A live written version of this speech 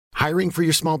Hiring for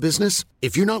your small business?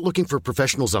 If you're not looking for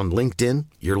professionals on LinkedIn,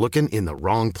 you're looking in the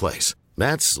wrong place.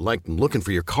 That's like looking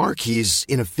for your car keys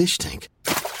in a fish tank.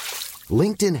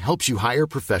 LinkedIn helps you hire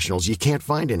professionals you can't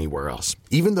find anywhere else,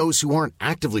 even those who aren't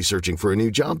actively searching for a new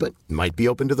job but might be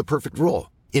open to the perfect role.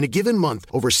 In a given month,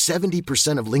 over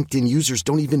 70% of LinkedIn users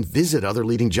don't even visit other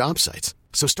leading job sites.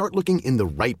 So start looking in the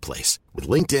right place. With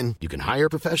LinkedIn, you can hire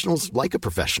professionals like a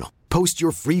professional. Post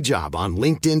your free job on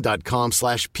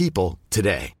linkedin.com/people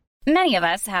today. Many of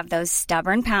us have those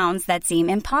stubborn pounds that seem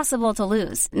impossible to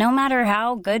lose, no matter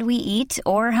how good we eat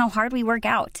or how hard we work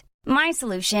out. My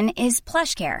solution is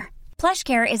PlushCare.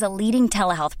 PlushCare is a leading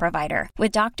telehealth provider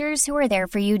with doctors who are there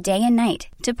for you day and night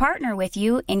to partner with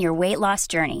you in your weight loss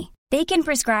journey. They can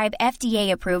prescribe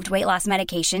FDA-approved weight loss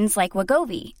medications like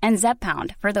Wegovy and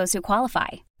Zepbound for those who qualify.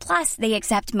 Plus, they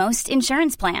accept most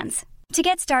insurance plans. To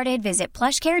get started, visit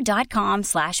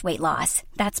plushcare.com/weightloss.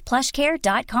 That's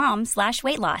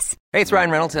plushcare.com/weightloss. Hey, it's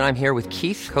Ryan Reynolds, and I'm here with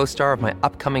Keith, co-star of my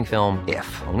upcoming film, If,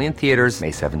 only in theaters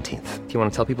May 17th. Do you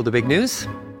want to tell people the big news?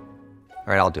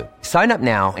 All right, I'll do it. Sign up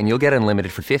now and you'll get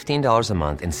unlimited for $15 a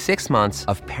month and 6 months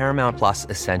of Paramount Plus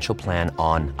Essential Plan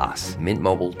on us.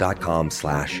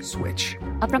 MintMobile.com/switch.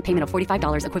 Upfront payment of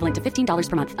 $45 equivalent to $15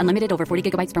 per month. Unlimited over 40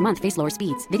 gigabytes per month. Face lower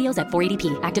speeds. Videos at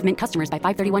 480p. Active Mint customers by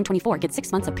 531.24 get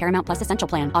 6 months of Paramount Plus Essential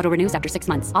Plan. Auto renews after 6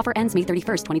 months. Offer ends May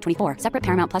 31st, 2024. Separate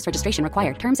Paramount Plus registration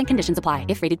required. Terms and conditions apply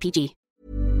if rated PG.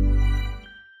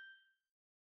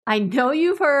 I know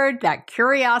you've heard that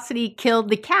curiosity killed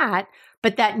the cat,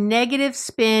 but that negative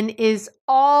spin is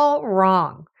all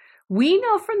wrong. We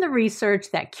know from the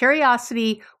research that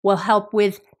curiosity will help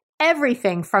with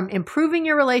everything from improving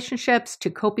your relationships to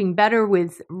coping better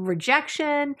with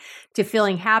rejection to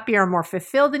feeling happier and more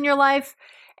fulfilled in your life.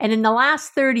 And in the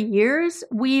last 30 years,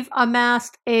 we've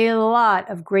amassed a lot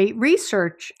of great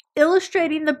research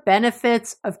illustrating the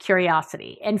benefits of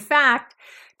curiosity. In fact,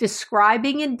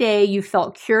 describing a day you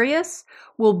felt curious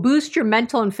will boost your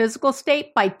mental and physical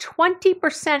state by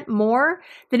 20% more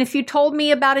than if you told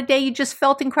me about a day you just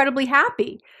felt incredibly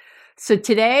happy. So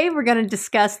today we're going to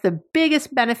discuss the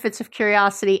biggest benefits of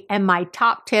curiosity and my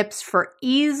top tips for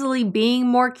easily being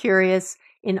more curious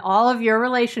in all of your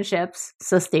relationships.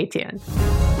 So stay tuned.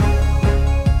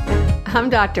 I'm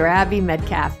Dr. Abby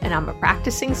Medcalf, and I'm a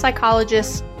practicing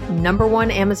psychologist, #1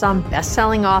 Amazon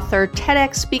bestselling author,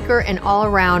 TEDx speaker, and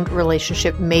all-around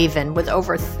relationship maven with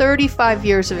over 35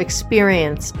 years of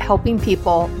experience helping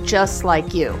people just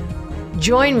like you.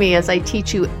 Join me as I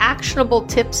teach you actionable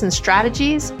tips and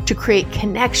strategies to create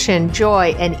connection,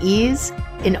 joy, and ease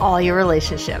in all your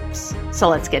relationships. So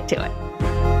let's get to it.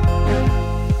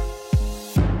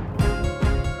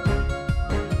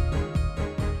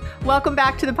 Welcome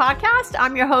back to the podcast.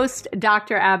 I'm your host,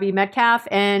 Dr. Abby Medcalf.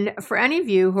 And for any of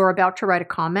you who are about to write a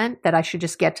comment that I should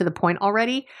just get to the point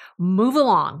already, move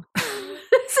along.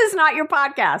 This is not your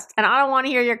podcast, and I don't want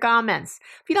to hear your comments.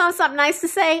 If you don't have something nice to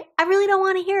say, I really don't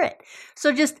want to hear it.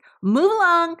 So just move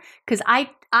along, because I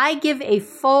give a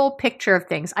full picture of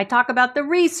things. I talk about the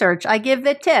research. I give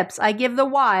the tips. I give the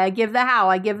why. I give the how.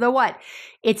 I give the what.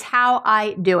 It's how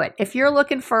I do it. If you're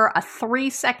looking for a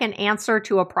 3-second answer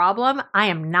to a problem, I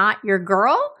am not your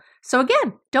girl. So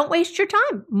again, don't waste your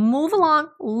time. Move along.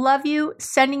 Love you.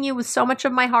 Sending you with so much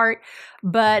of my heart.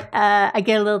 But I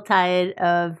get a little tired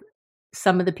of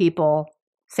some of the people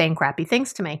saying crappy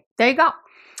things to me. There you go.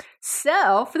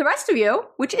 So for the rest of you,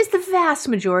 which is the vast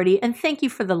majority, and thank you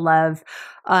for the love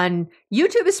on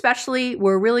YouTube especially,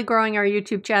 we're really growing our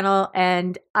YouTube channel,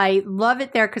 and I love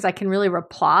it there because I can really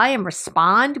reply and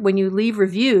respond when you leave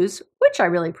reviews, which I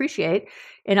really appreciate,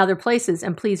 in other places.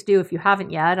 And please do if you haven't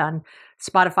yet on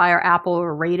Spotify or Apple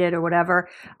or rate it or whatever.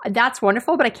 That's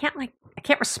wonderful, but I can't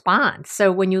respond.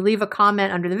 So when you leave a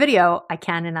comment under the video, I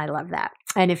can, and I love that.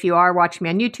 And if you are watching me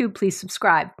on YouTube, please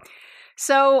subscribe.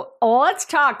 So let's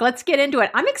talk. Let's get into it.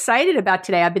 I'm excited about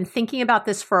today. I've been thinking about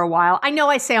this for a while. I know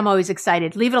I say I'm always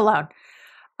excited. Leave it alone.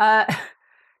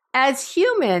 As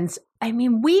humans, I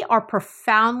mean, we are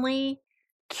profoundly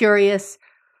curious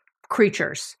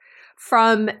creatures.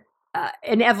 From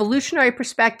an evolutionary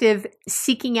perspective,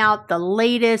 seeking out the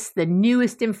latest, the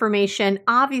newest information,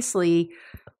 obviously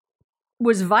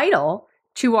was vital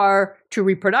to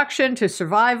reproduction, to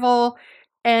survival.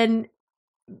 And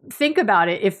think about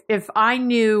it. If I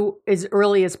knew as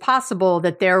early as possible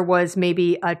that there was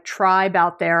maybe a tribe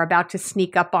out there about to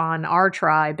sneak up on our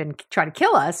tribe and try to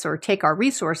kill us or take our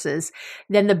resources,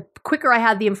 then the quicker I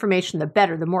had the information, the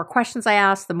better. The more questions I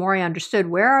asked, the more I understood,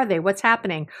 where are they? What's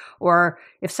happening? Or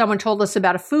if someone told us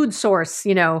about a food source,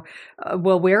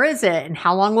 well, where is it? And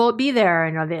how long will it be there?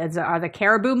 And are the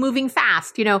caribou moving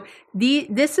fast?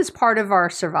 This is part of our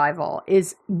survival,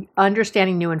 is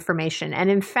understanding new information. And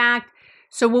in fact,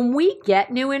 so when we get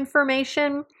new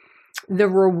information, the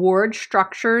reward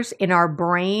structures in our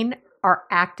brain are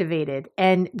activated.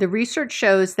 And the research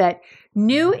shows that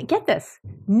new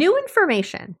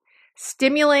information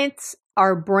stimulates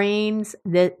our brains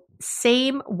the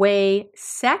same way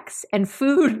sex and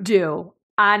food do.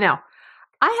 I know.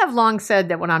 I have long said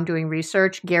that when I'm doing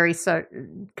research, Gary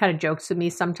kind of jokes with me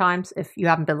sometimes. If you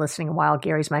haven't been listening a while,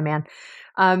 Gary's my man.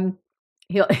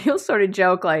 He'll sort of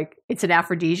joke like it's an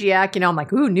aphrodisiac. I'm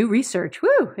like, ooh, new research.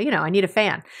 Woo, I need a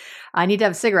fan. I need to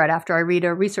have a cigarette after I read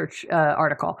a research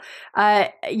article.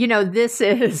 This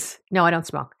is, no, I don't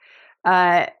smoke.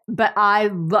 But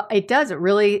it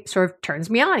really sort of turns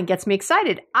me on and gets me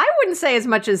excited. I wouldn't say as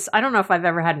much as, I don't know if I've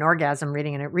ever had an orgasm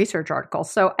reading a research article.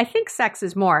 So I think sex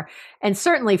is more, and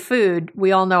certainly food.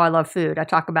 We all know I love food. I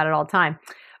talk about it all the time,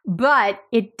 but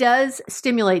it does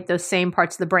stimulate those same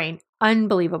parts of the brain.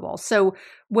 Unbelievable. So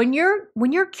when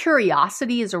your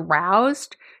curiosity is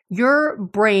aroused, your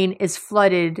brain is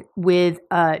flooded with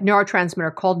a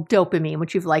neurotransmitter called dopamine,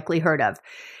 which you've likely heard of.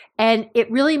 And it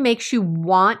really makes you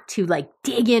want to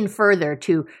dig in further,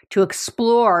 to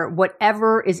explore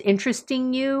whatever is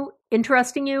interesting you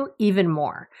even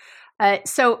more.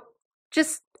 So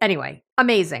just anyway,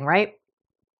 amazing, right?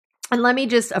 And let me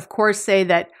just, of course, say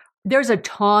that there's a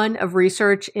ton of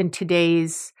research in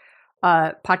today's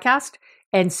podcast.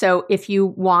 And so if you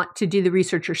want to do the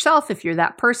research yourself, if you're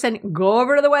that person, go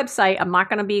over to the website. I'm not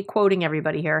going to be quoting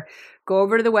everybody here. Go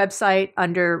over to the website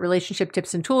under relationship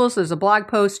tips and tools. There's a blog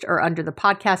post, or under the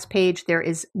podcast page, there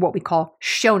is what we call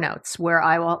show notes, where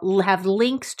I will have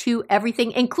links to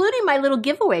everything, including my little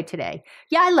giveaway today.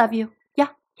 Yeah, I love you.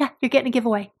 Yeah, you're getting a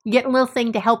giveaway. You're getting a little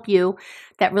thing to help you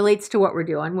that relates to what we're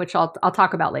doing, which I'll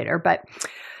talk about later. But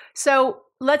so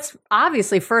let's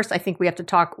obviously first, I think we have to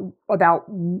talk about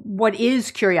what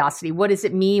is curiosity. What does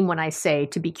it mean when I say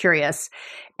to be curious?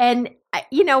 And,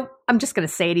 I'm just going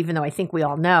to say it, even though I think we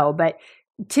all know, but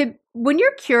when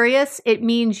you're curious, it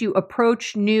means you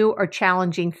approach new or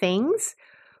challenging things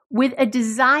with a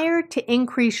desire to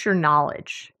increase your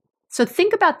knowledge. So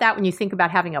think about that when you think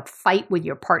about having a fight with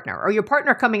your partner, or your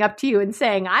partner coming up to you and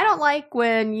saying, I don't like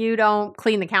when you don't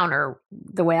clean the counter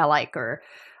the way I like, or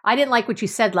I didn't like what you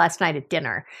said last night at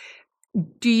dinner.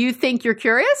 Do you think you're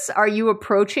curious? Are you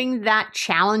approaching that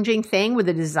challenging thing with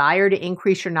a desire to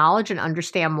increase your knowledge and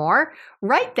understand more?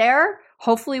 Right there,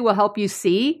 hopefully will help you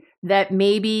see that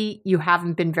maybe you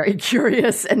haven't been very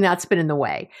curious and that's been in the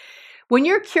way. When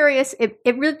you're curious,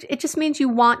 it just means you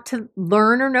want to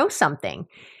learn or know something.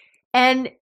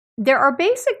 And there are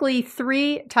basically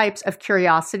 3 types of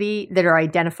curiosity that are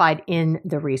identified in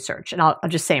the research. And I'll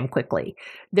just say them quickly.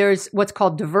 There's what's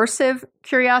called diversive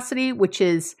curiosity, which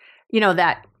is,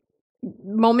 that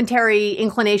momentary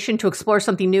inclination to explore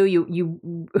something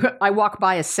new. I walk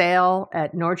by a sale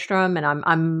at Nordstrom and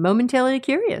I'm momentarily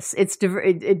curious.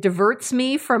 It diverts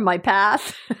me from my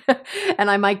path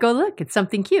and I might go, look, it's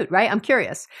something cute, right? I'm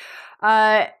curious.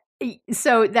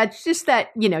 So that's just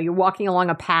that, you're walking along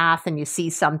a path and you see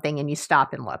something and you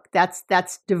stop and look. That's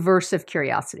diversive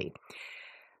curiosity.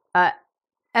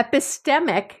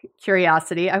 Epistemic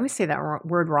curiosity. I always say that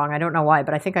word wrong. I don't know why,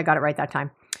 but I think I got it right that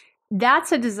time.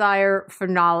 That's a desire for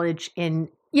knowledge in,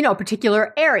 a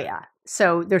particular area.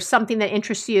 So there's something that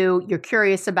interests you. You're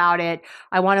curious about it.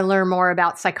 I want to learn more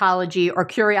about psychology or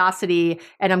curiosity,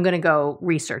 and I'm going to go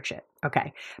research it.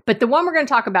 Okay. But the one we're going to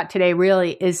talk about today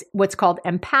really is what's called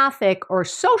empathic or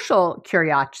social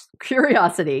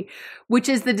curiosity, which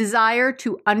is the desire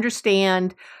to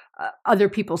understand other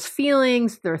people's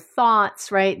feelings, their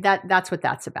thoughts, right? That's what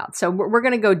that's about. So we're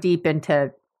going to go deep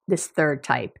into this third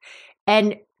type,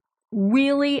 and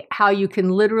really how you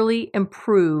can literally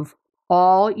improve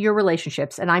all your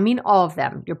relationships. And I mean all of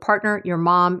them: your partner, your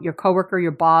mom, your coworker,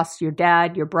 your boss, your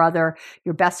dad, your brother,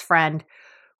 your best friend,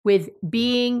 with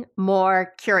being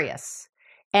more curious.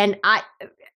 And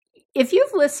if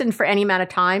you've listened for any amount of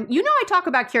time, I talk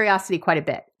about curiosity quite a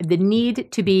bit, the need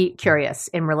to be curious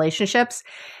in relationships.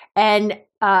 And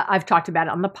I've talked about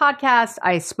it on the podcast.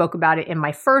 I spoke about it in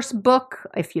my first book.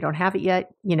 If you don't have it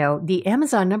yet, the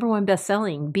Amazon #1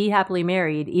 best-selling, Be Happily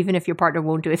Married, even if your partner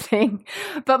won't do a thing.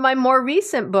 But my more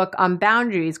recent book on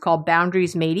boundaries called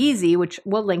Boundaries Made Easy, which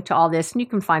we'll link to all this, and you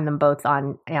can find them both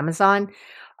on Amazon.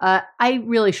 I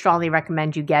really strongly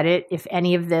recommend you get it. If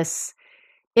any of this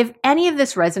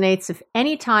resonates, if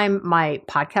any time my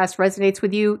podcast resonates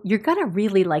with you, you're going to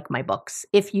really like my books.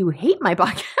 If you hate my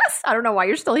podcast, I don't know why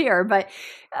you're still here, but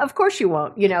of course you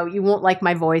won't. You won't like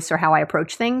my voice or how I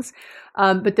approach things.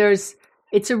 But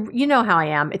you know how I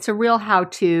am. It's a real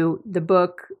how-to, the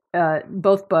book,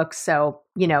 both books. So,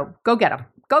 go get them.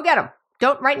 Go get them.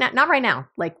 Don't right now, not right now.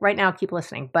 Like right now, keep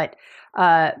listening, but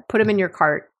put them in your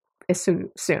cart as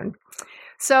soon.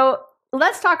 So,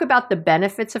 let's talk about the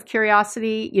benefits of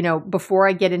curiosity. Before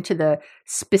I get into the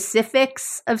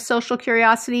specifics of social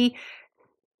curiosity,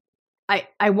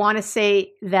 I want to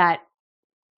say that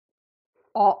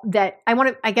I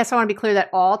want to be clear that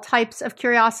all types of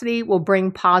curiosity will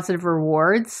bring positive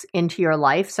rewards into your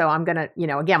life. So I'm going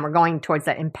to, again, we're going towards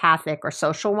that empathic or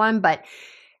social one, but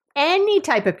any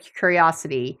type of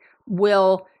curiosity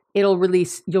you'll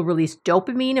release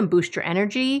dopamine and boost your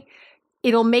energy.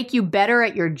 It'll make you better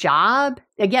at your job.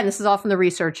 Again, this is all from the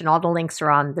research, and all the links are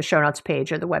on the show notes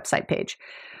page or the website page.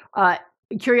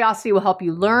 Curiosity will help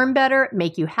you learn better,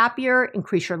 make you happier,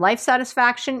 increase your life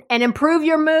satisfaction, and improve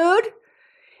your mood.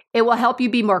 It will help you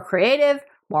be more creative,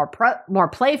 more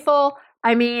playful.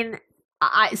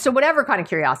 So whatever kind of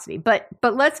curiosity. But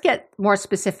let's get more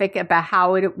specific about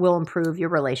how it will improve your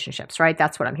relationships, right?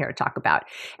 That's what I'm here to talk about.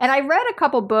 And I read a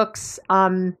couple books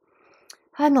in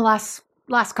the last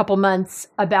couple months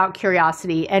about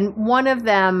curiosity. And one of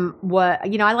them was,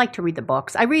 I like to read the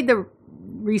books. I read the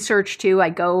research too. I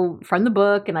go from the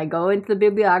book and I go into the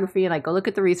bibliography and I go look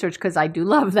at the research because I do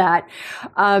love that.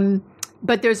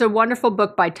 But there's a wonderful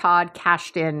book by Todd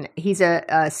Kashdan. He's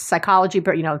a psychology,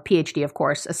 PhD, of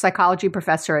course, a psychology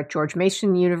professor at George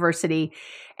Mason University.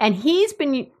 And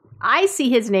I see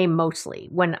his name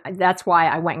mostly that's why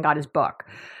I went and got his book.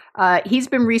 He's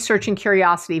been researching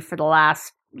curiosity for the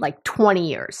last 20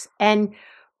 years. And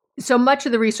so much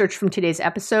of the research from today's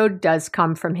episode does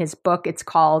come from his book. It's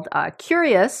called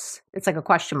Curious. It's like a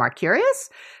question mark. Curious?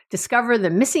 Discover the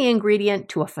missing ingredient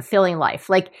to a fulfilling life.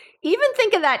 Even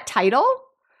think of that title.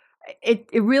 It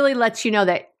really lets you know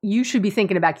that you should be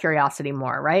thinking about curiosity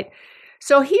more, right?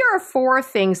 So here are 4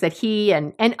 things that he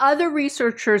and other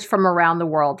researchers from around the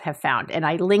world have found. And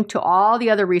I link to all the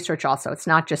other research also. It's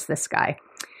not just this guy.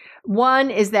 One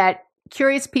is that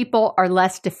curious people are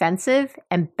less defensive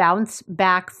and bounce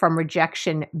back from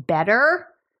rejection better.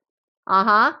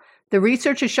 The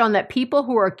research has shown that people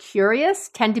who are curious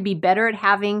tend to be better at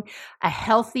having a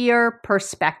healthier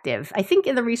perspective. I think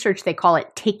in the research they call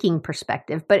it taking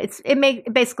perspective, but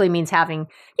it basically means having,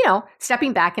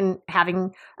 stepping back and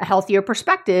having a healthier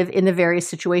perspective in the various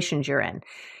situations you're in.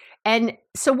 And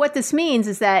so what this means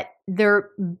is that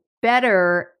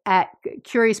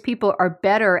curious people are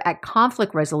better at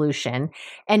conflict resolution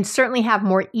and certainly have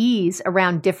more ease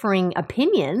around differing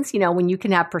opinions. When you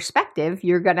can have perspective,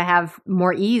 you're going to have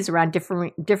more ease around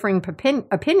differing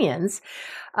opinions,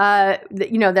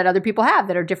 that other people have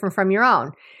that are different from your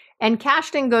own. And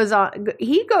Kashdan goes on,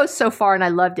 he goes so far, and I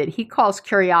loved it. He calls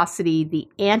curiosity the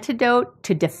antidote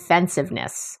to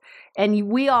defensiveness. And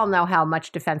we all know how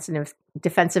much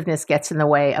defensiveness gets in the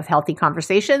way of healthy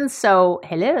conversations. So,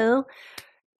 hello,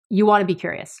 you want to be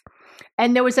curious.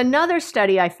 And there was another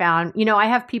study I found. I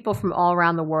have people from all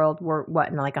around the world. We're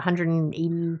in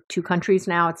 182 countries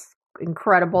now. It's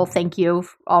incredible. Thank you,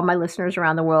 all my listeners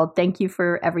around the world. Thank you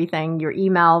for everything, your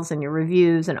emails and your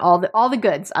reviews and all the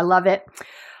goods. I love it.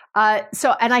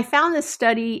 And I found this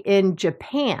study in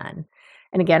Japan,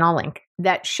 and again, I'll link,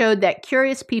 that showed that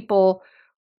curious people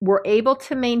were able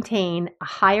to maintain a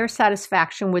higher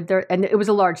satisfaction and it was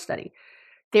a large study.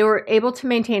 They were able to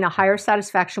maintain a higher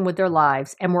satisfaction with their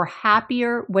lives and were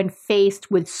happier when faced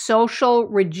with social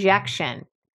rejection.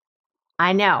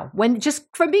 I know, just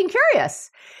from being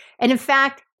curious. And in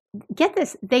fact, get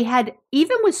this, they had,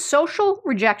 even with social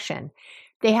rejection,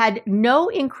 they had no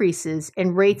increases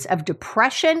in rates of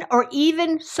depression or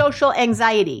even social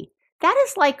anxiety. That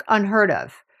is unheard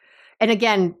of. And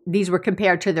again, these were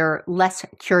compared to their less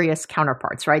curious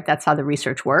counterparts, right? That's how the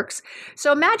research works.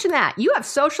 So imagine that. You have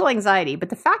social anxiety, but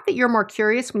the fact that you're more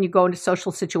curious when you go into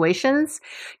social situations,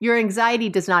 your anxiety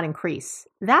does not increase.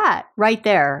 That right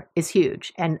there is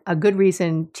huge and a good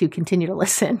reason to continue to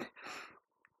listen.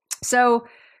 So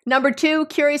number 2,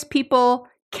 curious people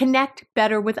connect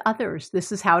better with others.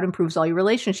 This is how it improves all your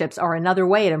relationships, or another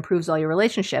way it improves all your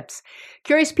relationships.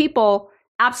 Curious people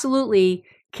absolutely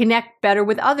connect better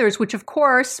with others, which of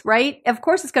course, right? Of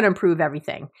course it's going to improve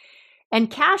everything. And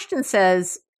Kashdan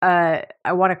says, I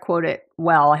want to quote it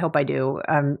well, I hope I do,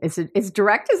 as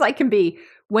direct as I can be.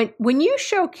 When you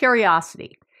show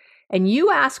curiosity and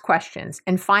you ask questions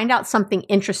and find out something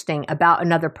interesting about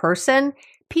another person,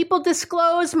 people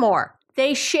disclose more.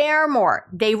 They share more.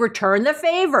 They return the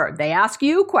favor. They ask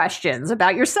you questions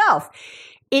about yourself.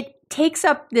 It takes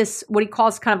up this, what he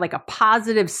calls kind of like a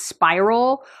positive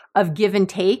spiral of give and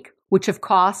take, which of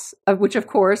course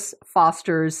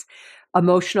fosters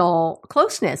emotional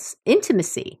closeness,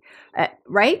 intimacy,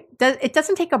 right? It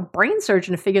doesn't take a brain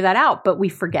surgeon to figure that out, but we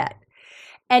forget.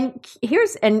 And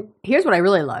here's what I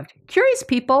really loved. Curious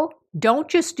people don't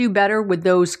just do better with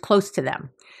those close to them.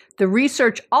 The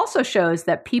research also shows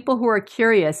that people who are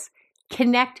curious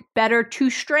connect better to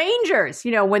strangers,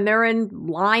 when they're in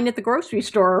line at the grocery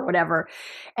store or whatever.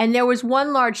 And there was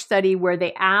one large study where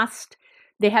they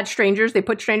put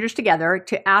strangers together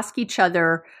to ask each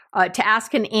other, to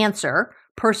ask and answer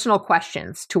personal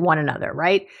questions to one another,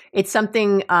 right? It's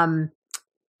something,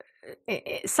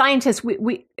 scientists,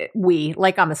 we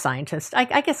like, I'm a scientist.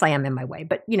 I guess I am in my way,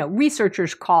 but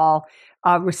researchers call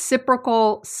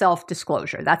reciprocal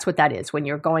self-disclosure. That's what that is, when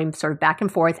you're going sort of back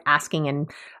and forth, asking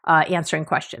and answering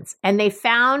questions. And they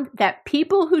found that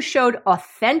people who showed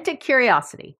authentic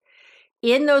curiosity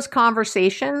in those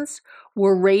conversations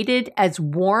were rated as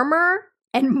warmer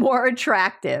and more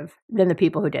attractive than the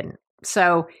people who didn't.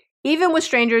 So even with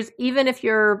strangers, even if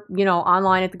you're,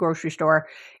 online at the grocery store,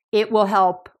 it will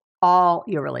help all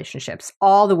your relationships,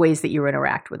 all the ways that you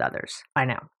interact with others. I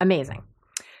know. Amazing.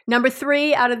 Number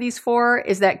 3 out of these 4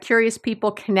 is that curious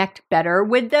people connect better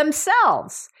with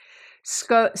themselves.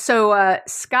 So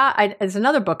Scott, there's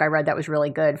another book I read that was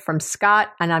really good from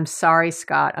Scott, and I'm sorry,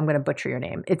 Scott, I'm going to butcher your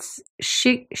name. It's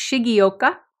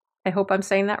Shigioka. I hope I'm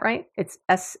saying that right. It's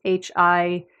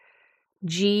Shigeoka.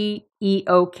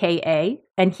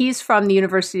 And he's from the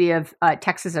University of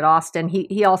Texas at Austin.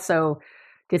 He also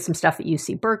did some stuff at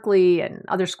UC Berkeley and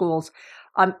other schools.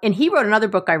 And he wrote another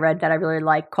book I read that I really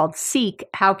like called Seek: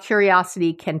 How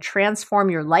Curiosity Can Transform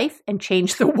Your Life and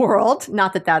Change the World.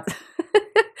 Not that that's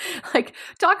like,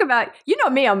 talk about,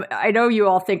 me, I know you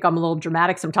all think I'm a little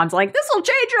dramatic sometimes, like, this will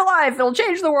change your life, it'll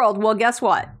change the world. Well, guess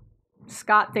what?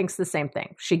 Scott thinks the same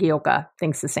thing. Shigioka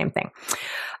thinks the same thing.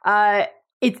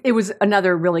 It was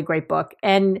another really great book.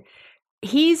 And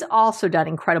he's also done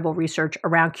incredible research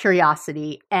around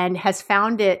curiosity and has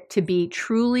found it to be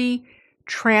truly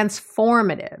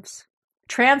transformative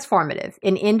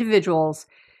in individuals,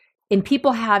 in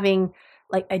people having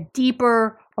like a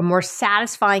deeper or more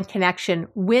satisfying connection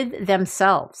with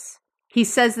themselves. He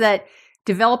says that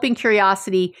developing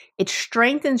curiosity, it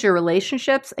strengthens your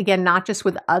relationships, again, not just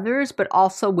with others, but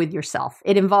also with yourself.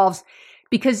 It involves,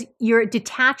 because you're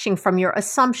detaching from your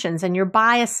assumptions and your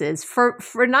biases for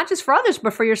not just for others,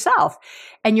 but for yourself.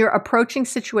 And you're approaching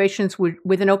situations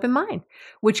with an open mind,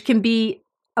 which can be,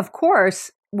 of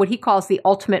course, what he calls the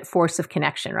ultimate force of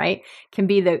connection, right? Can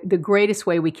be the greatest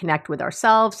way we connect with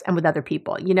ourselves and with other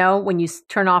people. When you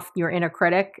turn off your inner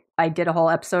critic, I did a whole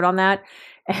episode on that,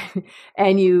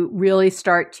 and you really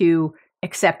start to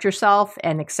accept yourself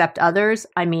and accept others,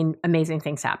 amazing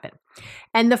things happen.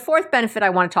 And the 4th benefit I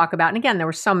want to talk about, and again, there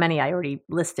were so many I already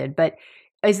listed, but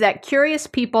is that curious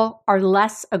people are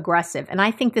less aggressive. And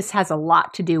I think this has a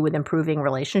lot to do with improving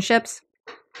relationships.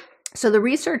 So the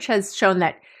research has shown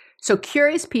that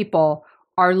curious people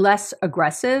are less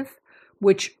aggressive,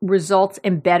 which results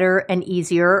in better and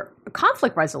easier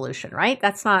conflict resolution, right?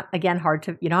 That's not, again, hard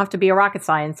to, you don't have to be a rocket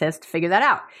scientist to figure that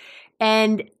out.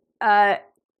 And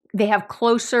they have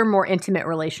closer, more intimate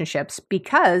relationships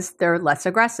because they're less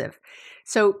aggressive.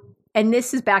 So, and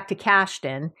this is back to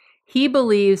Kashdan. He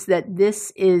believes that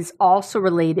this is also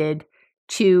related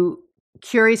to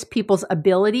curious people's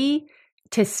ability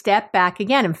to step back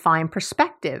again and find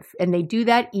perspective. And they do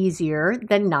that easier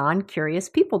than non-curious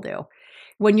people do.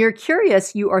 When you're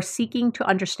curious, you are seeking to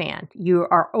understand. You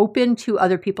are open to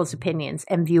other people's opinions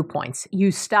and viewpoints.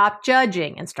 You stop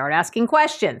judging and start asking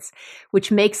questions,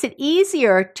 which makes it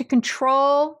easier to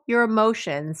control your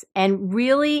emotions and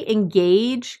really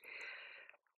engage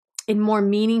in more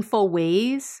meaningful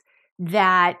ways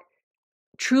that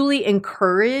truly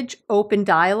encourage open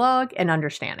dialogue and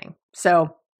understanding.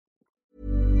 So,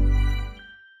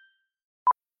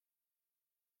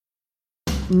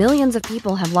 Millions of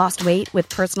people have lost weight with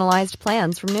personalized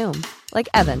plans from Noom. Like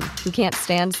Evan, who can't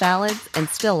stand salads and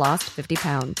still lost 50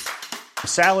 pounds.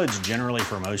 Salads generally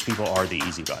for most people are the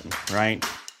easy button, right?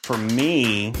 For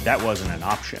me, that wasn't an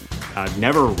option. I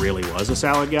never really was a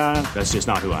salad guy. That's just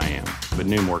not who I am. But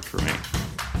Noom worked for me.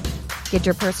 Get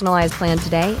your personalized plan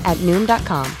today at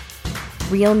Noom.com.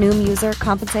 Real Noom user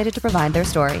compensated to provide their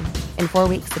story. In 4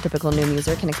 weeks, the typical Noom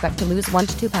user can expect to lose 1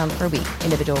 to 2 pounds per week.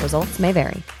 Individual results may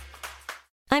vary.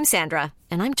 I'm Sandra,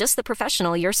 and I'm just the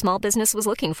professional your small business was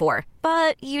looking for.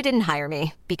 But you didn't hire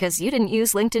me because you didn't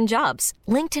use LinkedIn Jobs.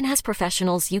 LinkedIn has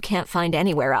professionals you can't find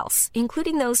anywhere else,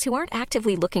 including those who aren't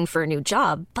actively looking for a new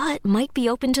job, but might be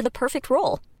open to the perfect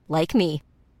role, like me.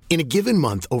 In a given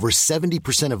month, over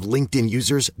 70% of LinkedIn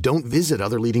users don't visit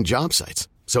other leading job sites.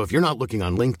 So if you're not looking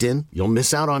on LinkedIn, you'll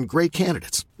miss out on great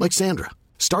candidates like Sandra.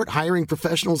 Start hiring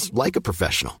professionals like a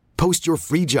professional. Post your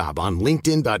free job on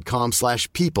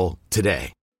linkedin.com/people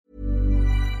today.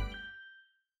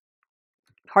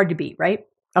 Hard to beat, right?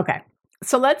 Okay.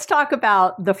 So let's talk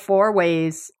about the 4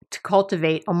 ways to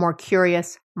cultivate a more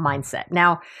curious mindset.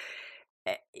 Now,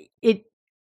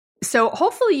 so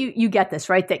hopefully you get this,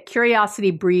 right? That curiosity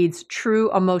breeds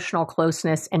true emotional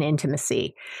closeness and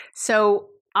intimacy. So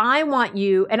I want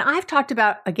you, and I've talked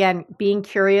about, again, being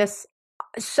curious.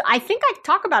 So I think I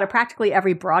talk about it practically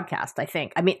every broadcast, I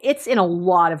think. I mean, it's in a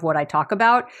lot of what I talk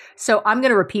about. So I'm going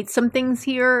to repeat some things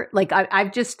here. Like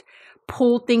I've just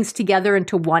pulled things together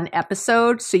into one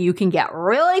episode so you can get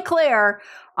really clear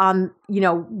on,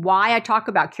 why I talk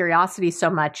about curiosity so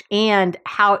much and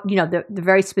how, the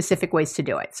very specific ways to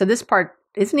do it. So this part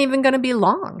isn't even going to be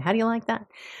long. How do you like that?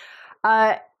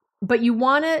 But you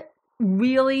want to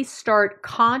really start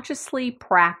consciously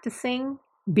practicing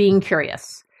being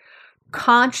curious,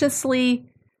 consciously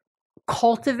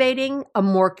cultivating a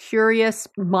more curious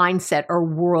mindset or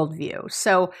worldview.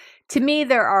 So to me,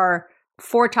 there are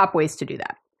 4 top ways to do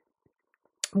that.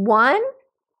 One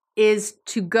is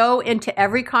to go into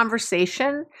every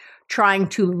conversation trying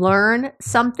to learn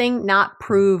something, not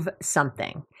prove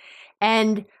something.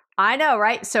 And I know,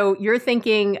 right? So you're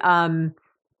thinking, here's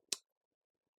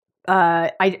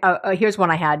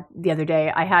one I had the other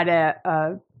day. I had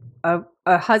a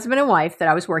husband and wife that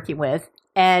I was working with,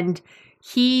 and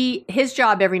his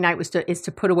job every night is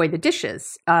to put away the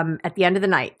dishes at the end of the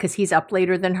night because he's up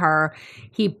later than her.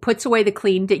 He puts away the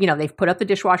clean, they've put up the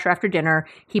dishwasher after dinner.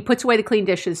 He puts away the clean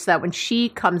dishes so that when she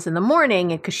comes in the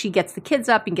morning, and because she gets the kids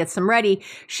up and gets them ready,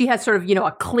 she has sort of,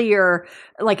 a clear,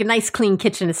 like a nice clean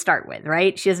kitchen to start with,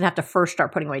 right? She doesn't have to first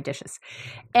start putting away dishes.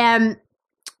 And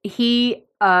he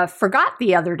forgot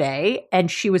the other day,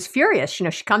 and she was furious.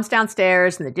 She comes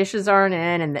downstairs and the dishes aren't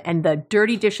in, and the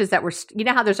dirty dishes that were,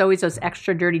 how there's always those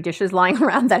extra dirty dishes lying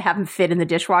around that haven't fit in the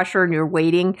dishwasher and you're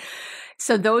waiting.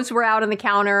 So those were out on the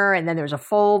counter, and then there's a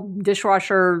full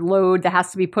dishwasher load that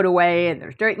has to be put away, and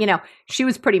there's dirt. She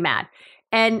was pretty mad.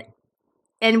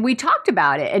 And we talked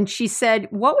about it, and she said,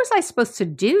 what was I supposed to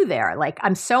do there? Like,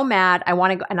 I'm so mad. I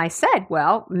want to go. And I said,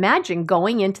 well, imagine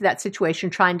going into that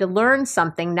situation, trying to learn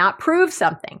something, not prove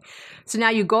something. So now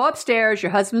you go upstairs,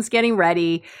 your husband's getting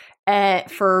ready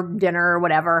for dinner or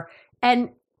whatever.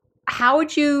 And how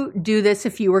would you do this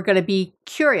if you were going to be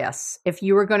curious? If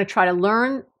you were going to try to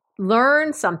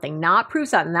learn something, not prove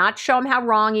something, not show him how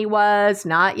wrong he was,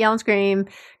 not yell and scream,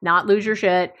 not lose your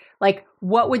shit. Like,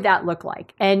 what would that look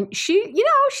like? And she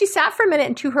sat for a minute,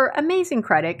 and to her amazing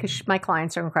credit, because my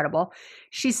clients are incredible,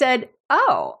 she said,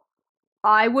 oh,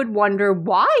 I would wonder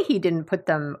why he didn't put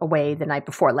them away the night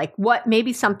before. Like,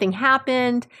 maybe something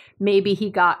happened. Maybe he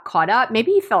got caught up.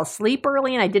 Maybe he fell asleep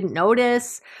early and I didn't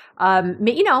notice.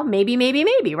 Maybe,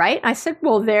 right? And I said,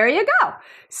 well, there you go.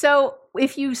 So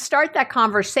if you start that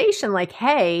conversation like,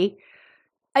 hey,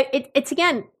 it's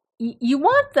again, you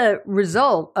want the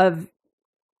result of,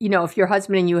 if your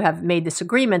husband and you have made this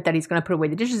agreement that he's going to put away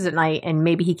the dishes at night and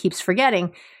maybe he keeps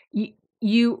forgetting,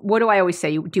 what do I always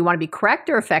say? Do you want to be correct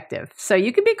or effective? So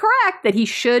you can be correct that he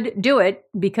should do it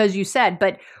because you said,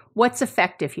 but what's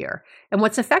effective here? And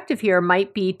what's effective here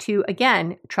might be to,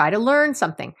 again, try to learn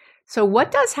something. So what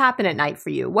does happen at night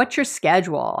for you? What's your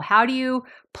schedule? How do you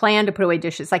plan to put away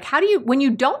dishes? Like, when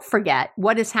you don't forget,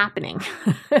 what is happening?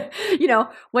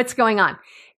 What's going on?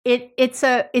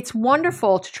 It's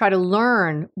wonderful to try to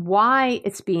learn why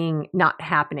it's not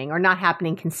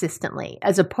happening consistently,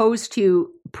 as opposed to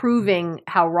proving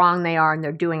how wrong they are and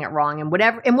they're doing it wrong and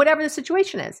whatever the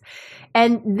situation is.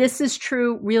 And this is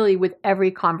true really with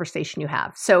every conversation you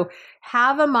have. So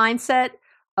have a mindset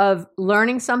of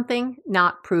learning something,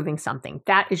 not proving something.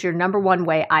 That is your number one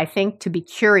way, I think, to be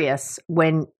curious.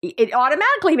 When it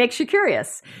automatically makes you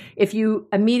curious if you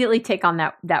immediately take on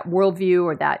that worldview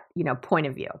or that point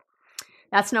of view.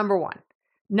 That's number one.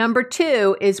 Number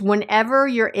two is whenever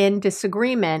you're in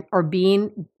disagreement or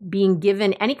being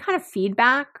given any kind of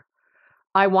feedback,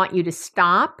 I want you to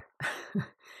stop,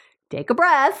 take a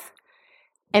breath,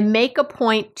 and make a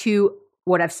point to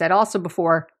what I've said also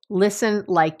before. Listen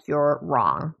like you're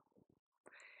wrong.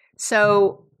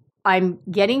 So I'm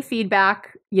getting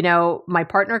feedback, my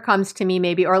partner comes to me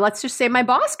maybe, or let's just say my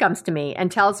boss comes to me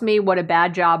and tells me what a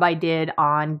bad job I did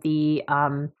on the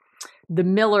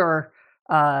Miller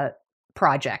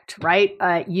project, right?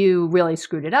 You really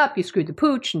screwed it up. You screwed the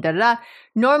pooch and da-da-da.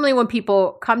 Normally when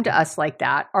people come to us like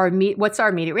that, what's our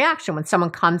immediate reaction? When someone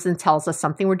comes and tells us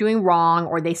something we're doing wrong,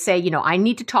 or they say, I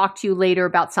need to talk to you later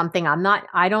about something.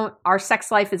 Our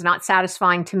sex life is not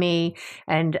satisfying to me,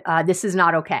 and this is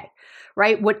not okay,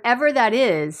 right? Whatever that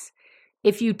is,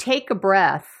 if you take a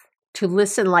breath to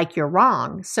listen like you're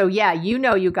wrong. So yeah,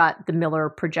 you got the Miller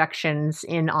projections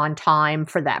in on time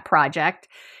for that project.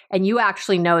 And you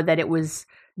actually know that it was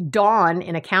Dawn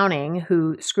in accounting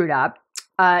who screwed up,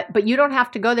 but you don't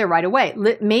have to go there right away.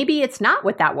 Maybe it's not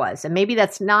what that was, and maybe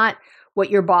that's not what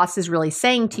your boss is really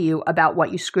saying to you about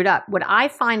what you screwed up. What I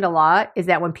find a lot is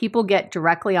that when people get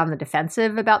directly on the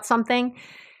defensive about something,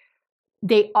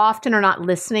 they often are not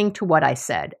listening to what I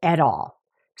said at all.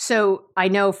 So I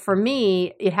know for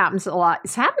me, it happens a lot.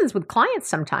 This happens with clients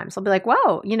sometimes. I'll be like,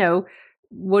 whoa,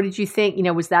 what did you think?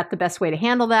 Was that the best way to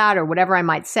handle that, or whatever I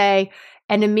might say?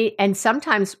 And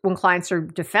sometimes when clients are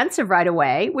defensive right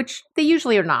away, which they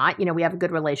usually are not, we have a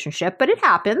good relationship, but it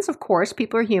happens. Of course,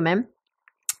 people are human.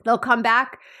 They'll come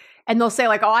back and they'll say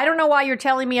like, oh, I don't know why you're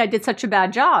telling me I did such a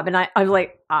bad job. And I'm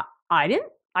like, I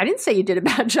didn't say you did a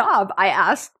bad job. I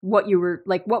asked what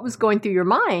was going through your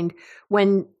mind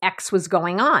when X was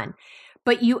going on.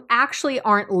 But you actually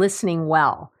aren't listening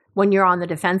well. When you're on the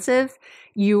defensive,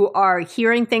 you are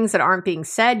hearing things that aren't being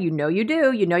said. You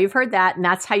do. You've heard that. And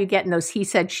that's how you get in those he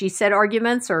said, she said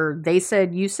arguments, or they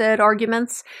said, you said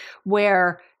arguments,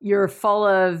 where you're full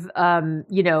of, I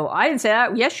didn't say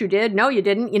that. Yes, you did. No, you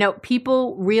didn't.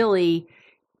 People really,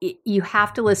 you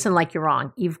have to listen like you're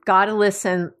wrong. You've got to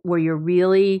listen where you're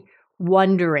really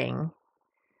wondering,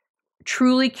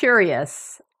 truly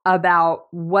curious about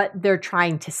what they're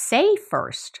trying to say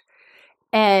first.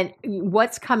 And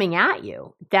what's coming at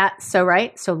you.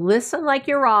 So listen like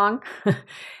you're wrong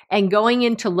and going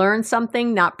in to learn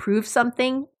something, not prove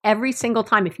something. Every single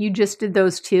time, if you just did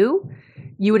those two,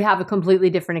 you would have a completely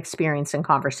different experience in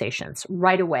conversations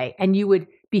right away. And you would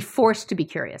be forced to be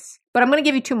curious. But I'm going to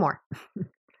give you two more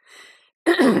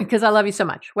because I love you so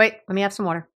much. Wait, let me have some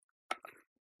water.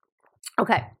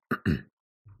 Okay.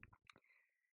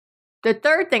 The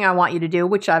third thing I want you to do,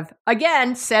 which I've,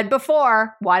 again, said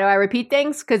before, why do I repeat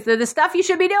things? Because they're the stuff you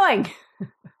should be doing.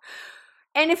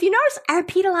 And if you notice, I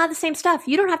repeat a lot of the same stuff.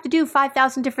 You don't have to do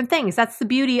 5,000 different things. That's the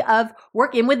beauty of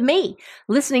working with me,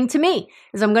 listening to me,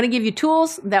 is I'm going to give you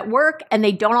tools that work, and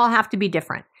they don't all have to be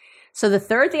different. So the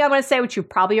third thing I'm going to say, which you've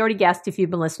probably already guessed if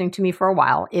you've been listening to me for a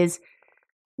while, is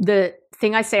the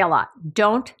thing I say a lot.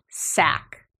 Don't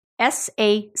SAC.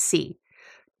 S-A-C.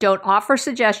 Don't offer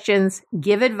suggestions,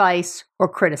 give advice, or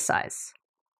criticize.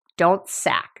 Don't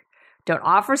SAC. Don't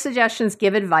offer suggestions,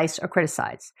 give advice, or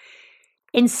criticize.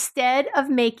 Instead of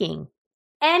making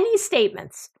any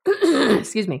statements,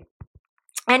 excuse me,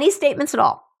 any statements at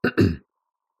all.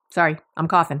 Sorry, I'm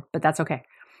coughing, but that's okay.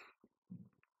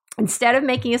 Instead of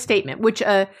making a statement, which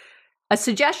a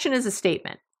suggestion is a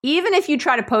statement. Even if you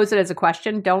try to pose it as a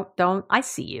question, don't, I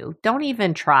see you. Don't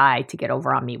even try to get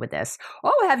over on me with this.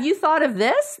 Oh, have you thought of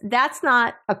this? That's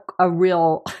not a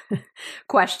real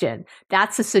question.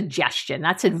 That's a suggestion.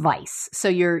 That's advice. So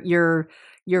you're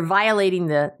violating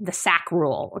the SAC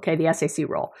rule, okay, the SAC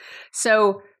rule.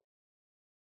 So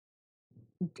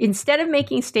instead of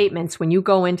making statements when you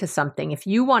go into something, if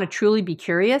you want to truly be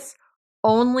curious,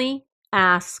 only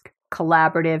ask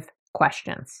collaborative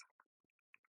questions.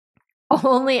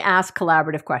 Only ask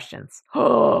collaborative questions.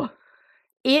 I've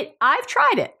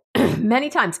tried it many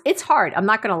times. It's hard. I'm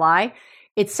not going to lie.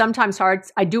 It's sometimes hard.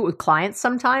 I do it with clients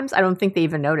sometimes. I don't think they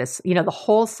even notice. The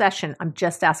whole session, I'm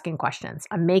just asking questions.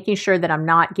 I'm making sure that I'm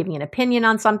not giving an opinion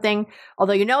on something.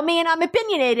 Although you know me and I'm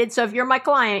opinionated. So if you're my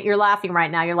client, you're laughing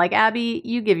right now. You're like, Abby,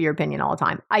 you give your opinion all the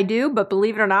time. I do, but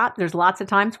believe it or not, there's lots of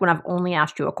times when I've only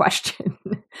asked you a question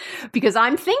because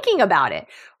I'm thinking about it.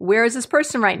 Where is this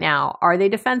person right now? Are they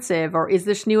defensive? Or is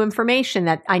this new information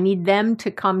that I need them to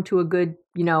come to a good,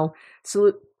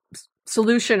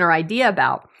 solution or idea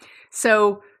about?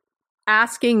 So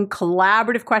asking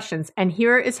collaborative questions. And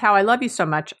here is how I love you so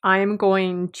much.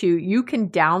 You can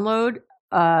download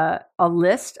a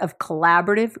list of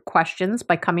collaborative questions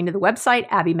by coming to the website,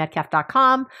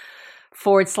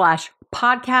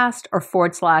 abbymetcalf.com/podcast or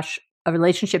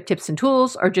 /relationship tips and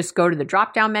tools, or just go to the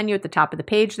drop-down menu at the top of the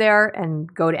page there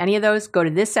and go to any of those. Go to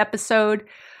this episode,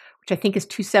 which I think is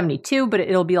 272, but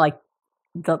it'll be like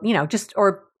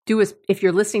if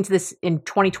you're listening to this in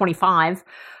 2025,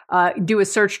 do a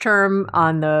search term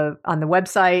on the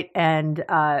website and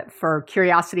for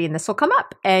curiosity, and this will come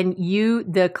up. And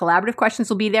the collaborative questions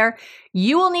will be there.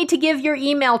 You will need to give your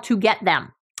email to get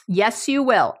them. Yes, you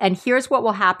will. And here's what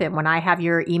will happen when I have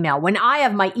your email. When I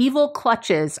have my evil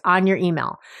clutches on your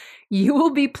email, you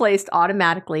will be placed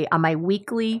automatically on my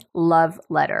weekly love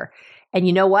letter. And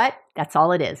you know what? That's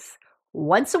all it is.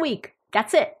 Once a week.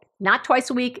 That's it. Not twice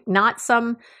a week, not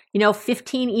some,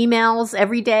 15 emails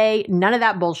every day. None of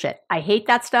that bullshit. I hate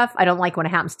that stuff. I don't like when it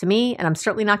happens to me, and I'm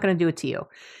certainly not going to do it to you.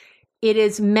 It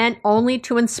is meant only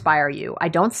to inspire you. I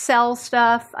don't sell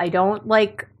stuff. I don't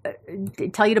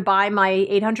tell you to buy my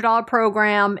 $800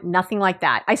 program, nothing like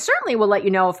that. I certainly will let you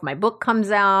know if my book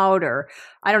comes out or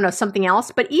I don't know, something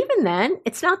else. But even then,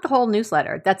 it's not the whole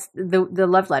newsletter. That's the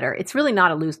love letter. It's really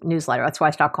not a newsletter. That's why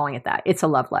I stopped calling it that. It's a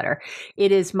love letter.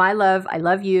 It is my love. I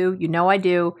love you. You know I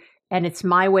do. And it's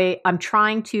my way. I'm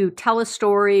trying to tell a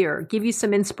story or give you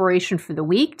some inspiration for the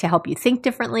week to help you think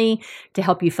differently, to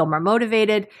help you feel more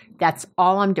motivated. That's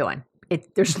all I'm doing.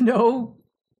 There's no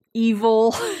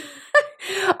evil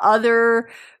other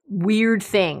weird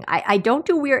thing. I don't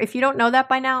do weird. If you don't know that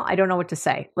by now, I don't know what to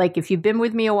say. Like if you've been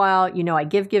with me a while, I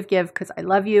give because I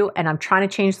love you and I'm trying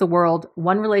to change the world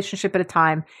one relationship at a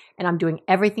time. And I'm doing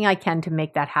everything I can to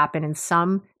make that happen in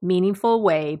some meaningful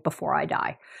way before I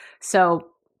die. So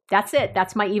that's it.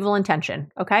 That's my evil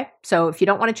intention. Okay. So if you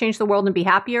don't want to change the world and be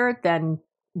happier, then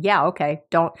yeah, okay.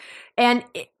 Don't. And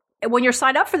when you're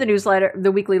signed up for the newsletter,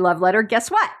 the weekly love letter,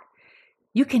 guess what?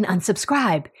 You can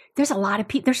unsubscribe. There's a lot of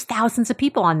people. There's thousands of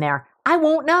people on there. I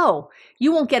won't know.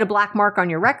 You won't get a black mark on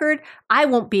your record. I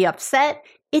won't be upset.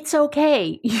 It's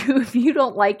okay. If you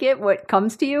don't like it, what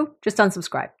comes to you, just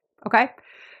unsubscribe. Okay.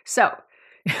 So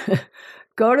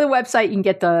go to the website. You can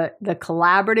get the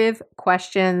collaborative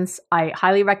questions. I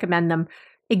highly recommend them.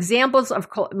 Examples of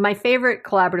my favorite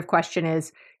collaborative question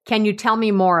is, can you tell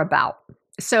me more about?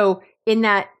 So in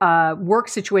that work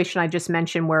situation I just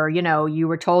mentioned where, you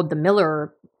were told the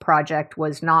Miller project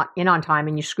was not in on time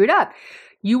and you screwed up,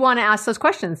 you want to ask those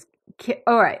questions.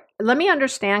 All right, let me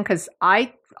understand because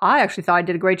I actually thought I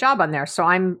did a great job on there. So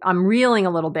I'm reeling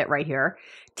a little bit right here.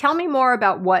 Tell me more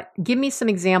about give me some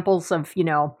examples of,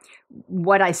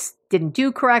 what I didn't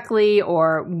do correctly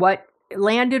or what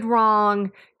landed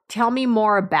wrong. Tell me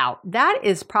more about. That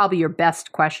is probably your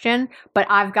best question, but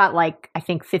I've got I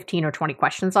think 15 or 20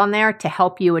 questions on there to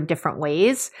help you in different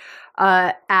ways.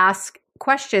 Ask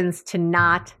questions to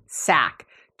not sack,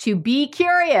 to be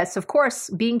curious. Of course,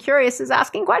 being curious is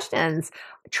asking questions,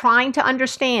 trying to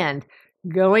understand,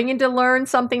 going in to learn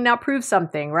something, now prove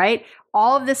something, right?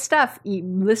 All of this stuff,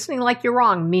 listening like you're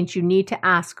wrong means you need to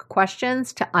ask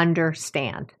questions to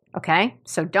understand. Okay.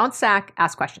 So don't sack,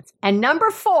 ask questions. And number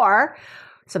 4,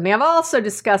 something I've also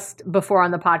discussed before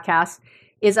on the podcast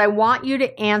is I want you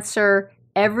to answer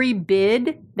every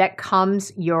bid that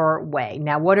comes your way.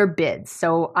 Now, what are bids?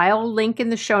 So I'll link in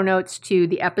the show notes to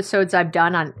the episodes I've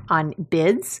done on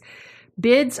bids.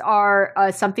 Bids are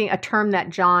a term that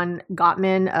John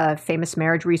Gottman, a famous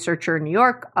marriage researcher in New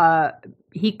York,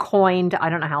 he coined, I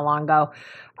don't know how long ago.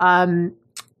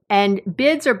 And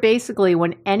bids are basically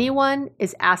when anyone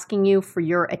is asking you for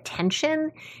your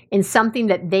attention in something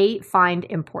that they find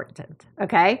important,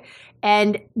 okay?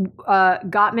 And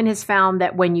Gottman has found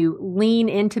that when you lean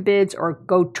into bids or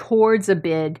go towards a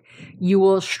bid, you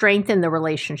will strengthen the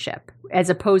relationship as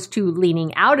opposed to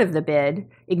leaning out of the bid,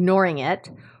 ignoring it,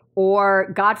 or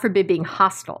God forbid, being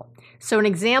hostile. So an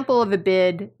example of a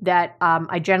bid that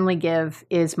I generally give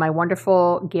is my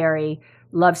wonderful Gary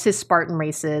loves his Spartan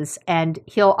races, and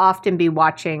he'll often be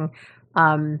watching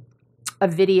a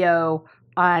video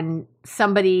on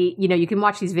somebody, you can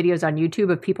watch these videos on YouTube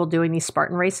of people doing these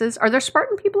Spartan races. Are there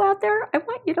Spartan people out there? I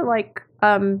want you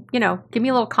to give me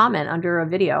a little comment under a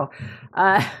video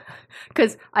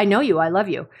because I know you, I love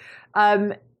you.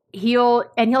 He'll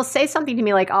say something to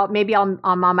me like, maybe I'm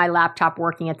on my laptop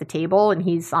working at the table and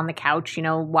he's on the couch,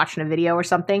 watching a video or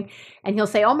something. And he'll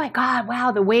say, oh my God,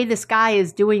 wow, the way this guy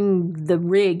is doing the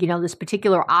rig, this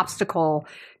particular obstacle,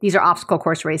 these are obstacle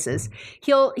course races.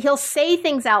 He'll say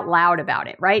things out loud about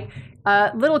it, right?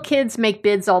 Little kids make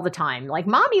bids all the time. Like,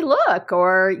 mommy, look,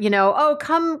 or, oh,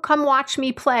 come watch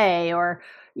me play, or,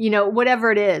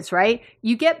 whatever it is, right?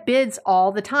 You get bids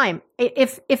all the time.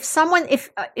 If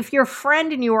your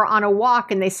friend and you are on a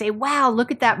walk and they say, wow,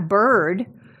 look at that bird,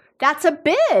 that's a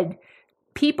bid.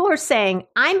 People are saying,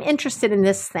 I'm interested in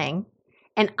this thing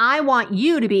and I want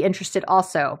you to be interested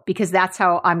also, because that's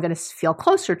how I'm going to feel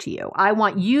closer to you. I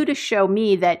want you to show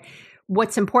me that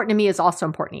what's important to me is also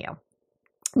important to you.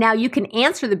 Now you can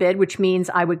answer the bid, which means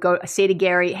I would go say to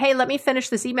Gary, hey, let me finish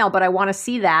this email, but I want to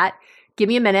see that. Give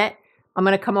me a minute. I'm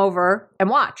going to come over and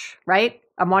watch, right?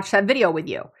 I'm watch that video with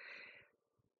you.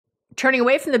 Turning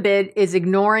away from the bid is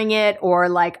ignoring it or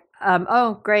like,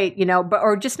 oh, great,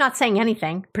 or just not saying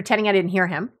anything, pretending I didn't hear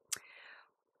him.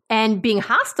 And being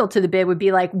hostile to the bid would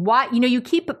be like, why, you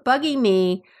keep bugging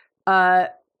me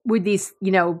with these,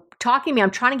 talking to me.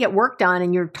 I'm trying to get work done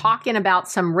and you're talking about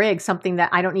some rig, something that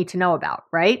I don't need to know about,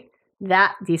 right? Do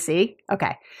you see?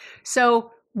 Okay.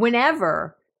 So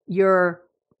whenever your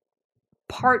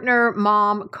partner,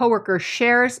 mom, coworker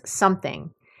shares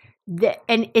something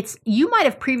and you might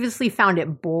have previously found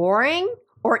it boring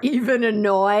or even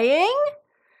annoying,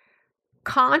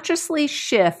 consciously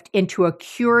shift into a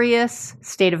curious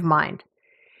state of mind.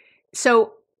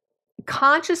 So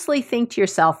consciously think to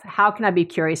yourself, how can I be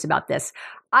curious about this?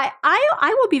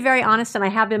 I will be very honest, and I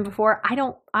have been before. I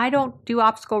don't do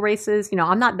obstacle races.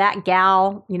 I'm not that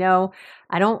gal.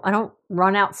 I don't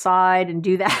run outside and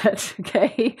do that.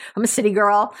 Okay, I'm a city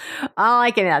girl. I don't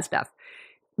like any of that stuff.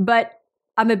 But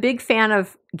I'm a big fan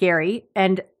of Gary,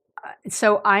 and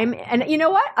so and you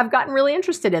know what? I've gotten really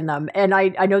interested in them, and I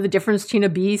know the difference between a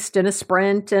beast and a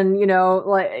sprint, and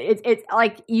it's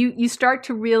like you start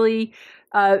to really.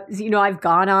 I've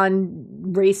gone on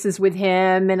races with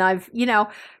him and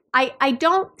I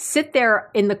don't sit there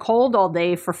in the cold all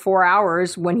day for 4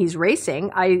 hours when he's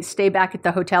racing. I stay back at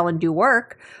the hotel and do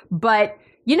work. But,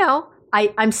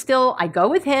 I go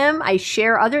with him. I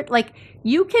share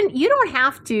you don't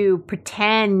have to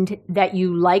pretend that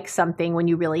you like something when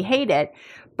you really hate it.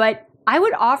 But I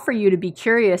would offer you to be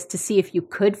curious to see if you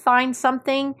could find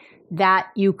something that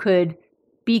you could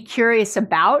be curious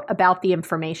about the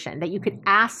information, that you could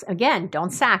ask, again,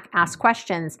 don't ask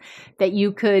questions, that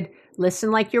you could listen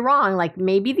like you're wrong, like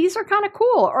maybe these are kind of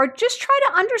cool, or just try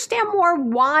to understand more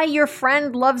why your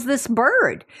friend loves this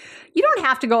bird. You don't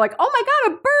have to go like, oh my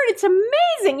God, a bird, it's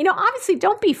amazing. Obviously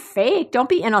don't be fake, don't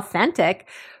be inauthentic,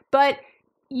 but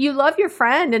you love your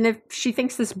friend. And if she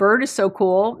thinks this bird is so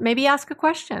cool, maybe ask a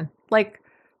question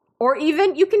or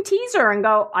even you can tease her and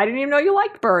go, I didn't even know you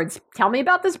liked birds. Tell me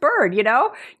about this bird,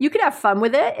 You could have fun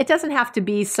with it. It doesn't have to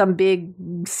be some big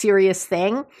serious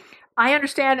thing. I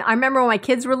understand. I remember when my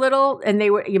kids were little and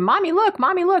they were, Mommy,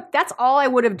 look. That's all I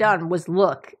would have done was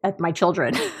look at my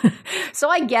children. So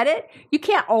I get it. You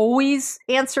can't always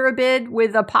answer a bid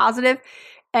with a positive.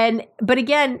 But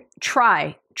again,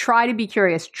 try to be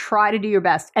curious, try to do your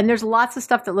best. And there's lots of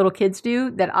stuff that little kids do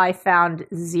that I found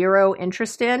zero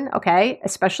interest in. Okay.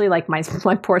 Especially like my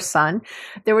poor son.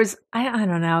 There was, I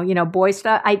don't know, boy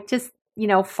stuff. I just,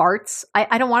 farts.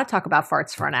 I don't want to talk about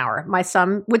farts for an hour. My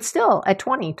son would still at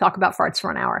 20 talk about farts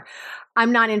for an hour.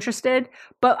 I'm not interested,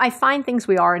 but I find things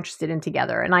we are interested in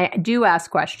together. And I do ask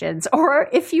questions, or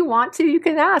if you want to, you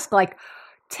can ask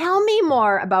tell me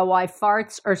more about why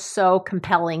farts are so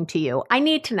compelling to you. I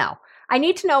need to know. I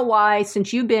need to know why,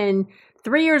 since you've been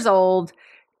 3 years old,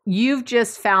 you've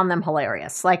just found them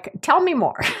hilarious. Tell me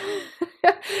more.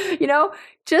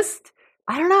 Just,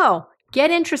 I don't know, get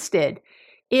interested.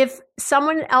 If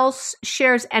someone else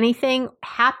shares anything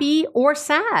happy or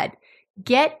sad,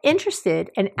 get interested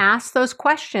and ask those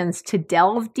questions to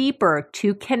delve deeper,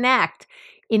 to connect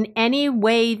in any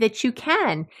way that you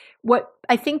can. What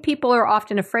I think people are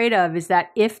often afraid of is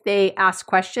that if they ask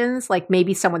questions, like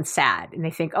maybe someone's sad and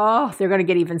they think, oh, they're going to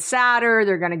get even sadder,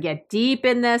 they're going to get deep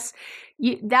in this.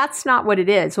 That's not what it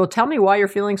is. Well, tell me why you're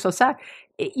feeling so sad.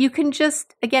 You can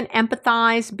just, again,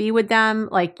 empathize, be with them.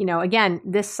 Again,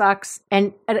 this sucks.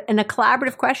 And a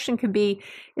collaborative question could be,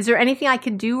 is there anything I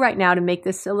could do right now to make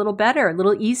this a little better, a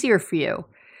little easier for you?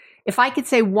 If I could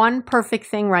say one perfect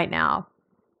thing right now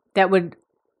that would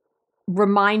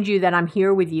remind you that I'm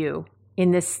here with you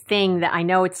in this thing that I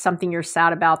know it's something you're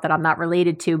sad about that I'm not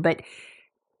related to, but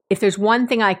if there's one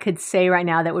thing I could say right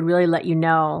now that would really let you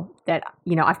know that,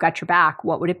 I've got your back,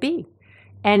 what would it be?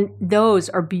 And those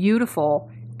are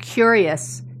beautiful,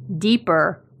 curious,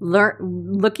 deeper,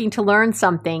 looking to learn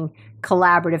something,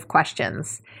 collaborative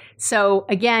questions. So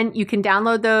again, you can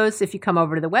download those if you come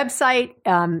over to the website.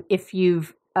 If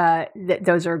you've,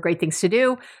 those are great things to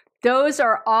do. Those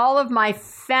are all of my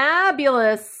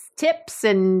fabulous tips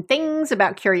and things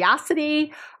about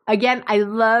curiosity. Again,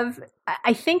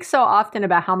 I think so often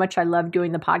about how much I love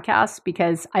doing the podcast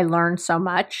because I learn so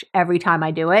much every time I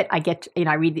do it. I get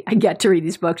to read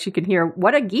these books. You can hear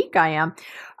what a geek I am.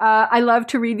 I love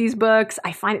to read these books.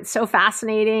 I find it so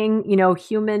fascinating.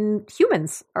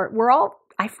 Humans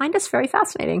I find us very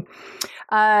fascinating.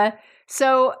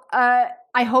 So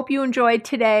I hope you enjoyed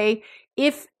today.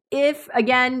 If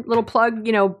again, little plug,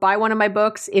 buy one of my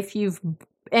books. If you've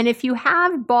And if you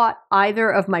have bought either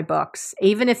of my books,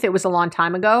 even if it was a long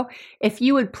time ago, if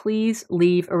you would please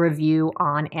leave a review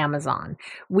on Amazon.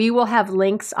 We will have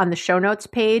links on the show notes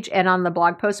page and on the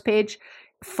blog post page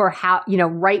for how,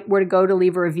 right where to go to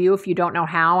leave a review if you don't know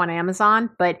how on Amazon,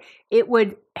 but it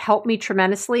would help me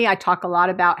tremendously. I talk a lot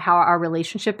about how our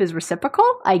relationship is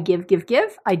reciprocal. I give.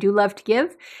 I do love to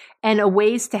give. And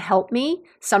ways to help me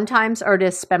sometimes are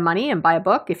to spend money and buy a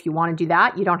book. If you want to do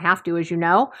that, you don't have to, as you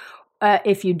know.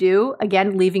 If you do,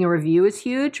 again, leaving a review is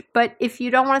huge. But if you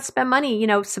don't want to spend money,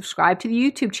 subscribe to the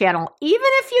YouTube channel. Even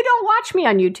if you don't watch me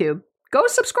on YouTube, go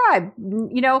subscribe,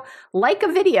 like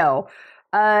a video.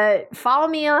 Follow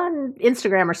me on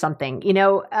Instagram or something,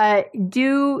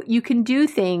 you can do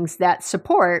things that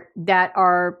support that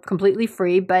are completely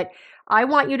free, but I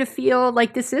want you to feel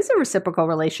like this is a reciprocal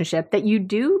relationship, that you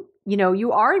do,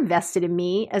 you are invested in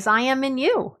me as I am in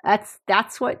you.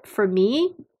 That's what for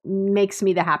me makes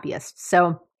me the happiest.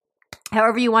 So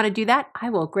however you want to do that, I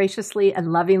will graciously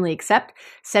and lovingly accept.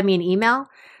 Send me an email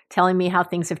telling me how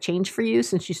things have changed for you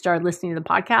since you started listening to the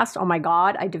podcast. Oh my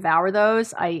God, I devour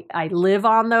those. I live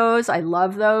on those. I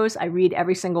love those. I read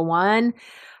every single one.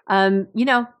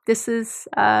 This is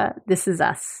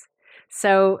us.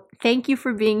 So thank you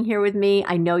for being here with me.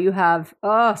 I know you have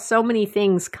so many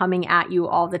things coming at you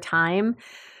all the time.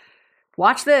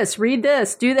 Watch this, read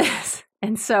this, do this.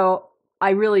 And so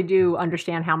I really do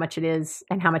understand how much it is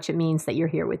and how much it means that you're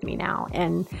here with me now.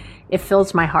 And it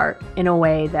fills my heart in a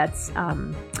way that's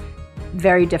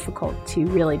very difficult to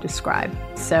really describe.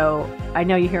 So I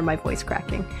know you hear my voice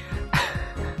cracking.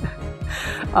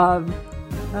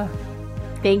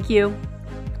 Thank you.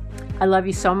 I love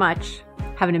you so much.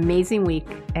 Have an amazing week,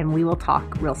 and we will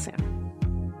talk real soon.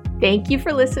 Thank you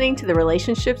for listening to the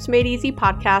Relationships Made Easy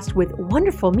podcast with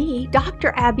wonderful me,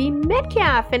 Dr. Abby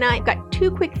Metcalf. And I've got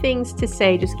 2 quick things to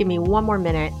say. Just give me 1 more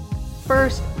minute.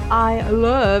 First, I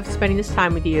love spending this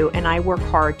time with you, and I work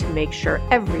hard to make sure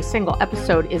every single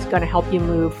episode is going to help you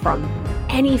move from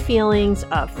any feelings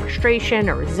of frustration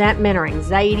or resentment or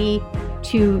anxiety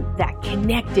to that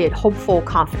connected, hopeful,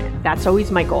 confident. That's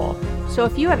always my goal. So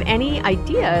if you have any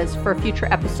ideas for a future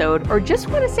episode or just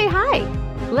want to say hi,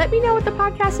 let me know what the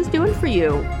podcast is doing for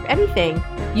you. Anything,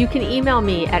 you can email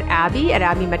me at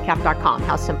abby@abbymetcalf.com.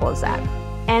 How simple is that?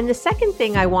 And the second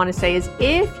thing I want to say is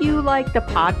if you like the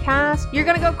podcast, you're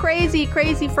going to go crazy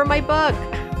for my book.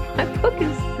 My book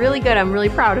is really good. I'm really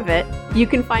proud of it. You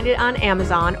can find it on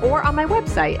Amazon or on my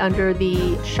website under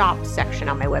the shop section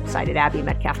on my website at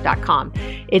abbymetcalf.com.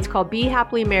 It's called Be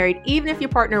Happily Married, Even If Your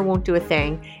Partner Won't Do a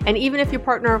Thing. And even if your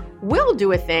partner will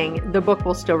do a thing, the book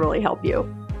will still really help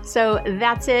you. So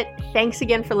that's it. Thanks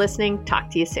again for listening. Talk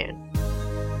to you soon.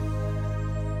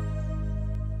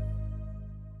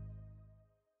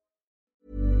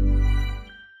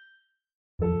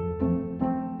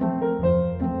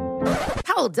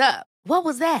 Hold up. What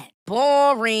was that?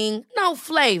 Boring. No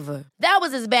flavor. That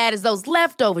was as bad as those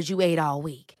leftovers you ate all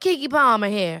week. Keke Palmer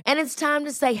here. And it's time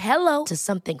to say hello to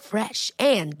something fresh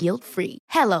and guilt-free.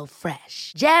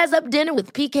 HelloFresh. Jazz up dinner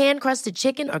with pecan-crusted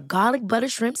chicken or garlic butter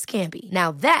shrimp scampi.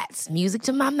 Now that's music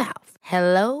to my mouth.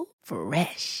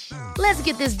 HelloFresh. Let's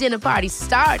get this dinner party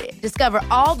started. Discover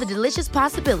all the delicious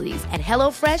possibilities at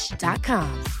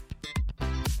HelloFresh.com.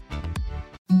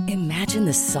 Imagine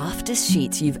the softest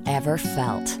sheets you've ever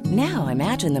felt. Now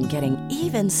imagine them getting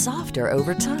even softer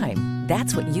over time.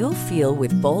 That's what you'll feel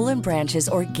with Boll & Branch's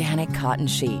organic cotton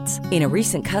sheets. In a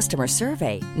recent customer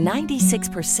survey,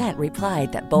 96%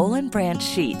 replied that Boll & Branch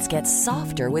sheets get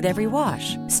softer with every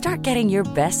wash. Start getting your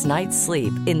best night's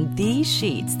sleep in these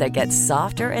sheets that get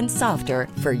softer and softer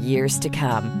for years to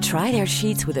come. Try their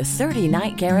sheets with a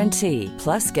 30-night guarantee.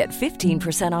 Plus, get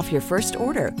 15% off your first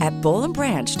order at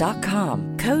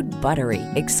BollandBranch.com. Code BUTTERY.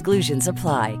 Exclusions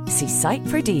apply. See site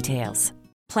for details.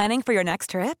 Planning for your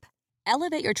next trip?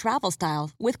 Elevate your travel style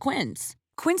with Quince.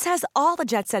 Quince has all the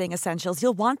jet-setting essentials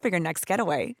you'll want for your next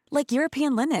getaway, like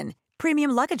European linen, premium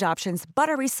luggage options,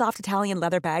 buttery soft Italian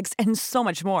leather bags, and so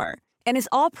much more. And is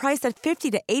all priced at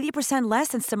 50 to 80% less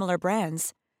than similar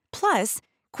brands. Plus,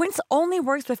 Quince only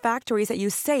works with factories that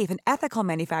use safe and ethical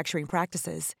manufacturing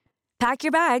practices. Pack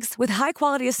your bags with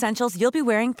high-quality essentials you'll be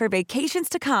wearing for vacations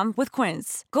to come with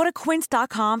Quince. Go to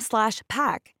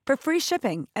quince.com/pack for free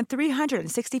shipping and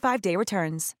 365-day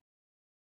returns.